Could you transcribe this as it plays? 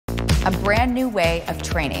a brand new way of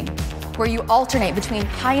training where you alternate between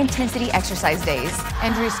high-intensity exercise days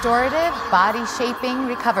and restorative body shaping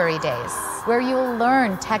recovery days, where you'll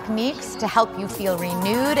learn techniques to help you feel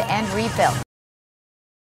renewed and rebuilt.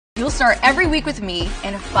 You'll start every week with me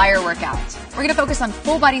in a fire workout. We're going to focus on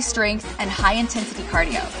full body strength and high intensity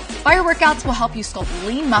cardio. Fire workouts will help you sculpt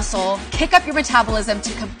lean muscle, kick up your metabolism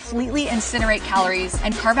to completely incinerate calories,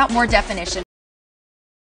 and carve out more definition.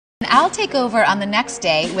 I'll take over on the next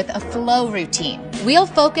day with a flow routine. We'll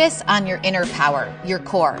focus on your inner power, your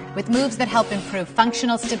core, with moves that help improve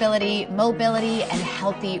functional stability, mobility, and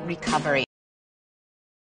healthy recovery.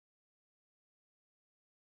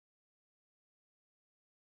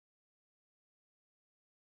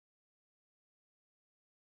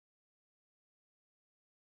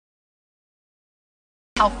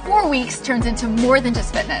 How 4 weeks turns into more than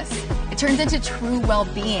just fitness. It turns into true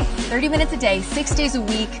well-being. 30 minutes a day, 6 days a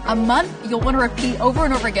week. A month you'll want to repeat over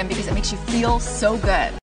and over again because it makes you feel so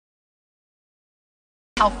good.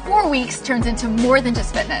 How 4 weeks turns into more than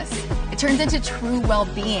just fitness. It turns into true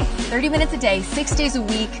well-being. 30 minutes a day, 6 days a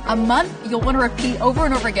week. A month you'll want to repeat over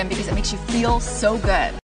and over again because it makes you feel so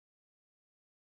good.